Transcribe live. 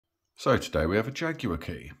So today we have a Jaguar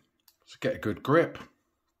key. So get a good grip,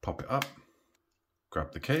 pop it up,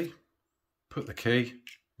 grab the key, put the key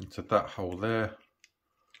into that hole there,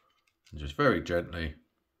 and just very gently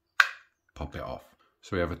pop it off.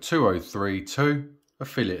 So we have a 2032,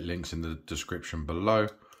 affiliate links in the description below.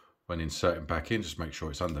 When inserting back in, just make sure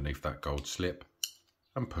it's underneath that gold slip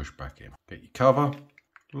and push back in. Get your cover,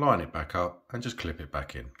 line it back up and just clip it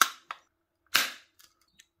back in.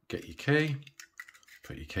 Get your key,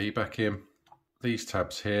 put your key back in. These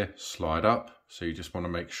tabs here slide up, so you just want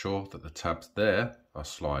to make sure that the tabs there are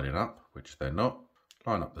sliding up, which they're not.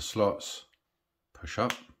 Line up the slots, push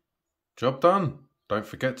up. Job done. Don't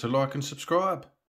forget to like and subscribe.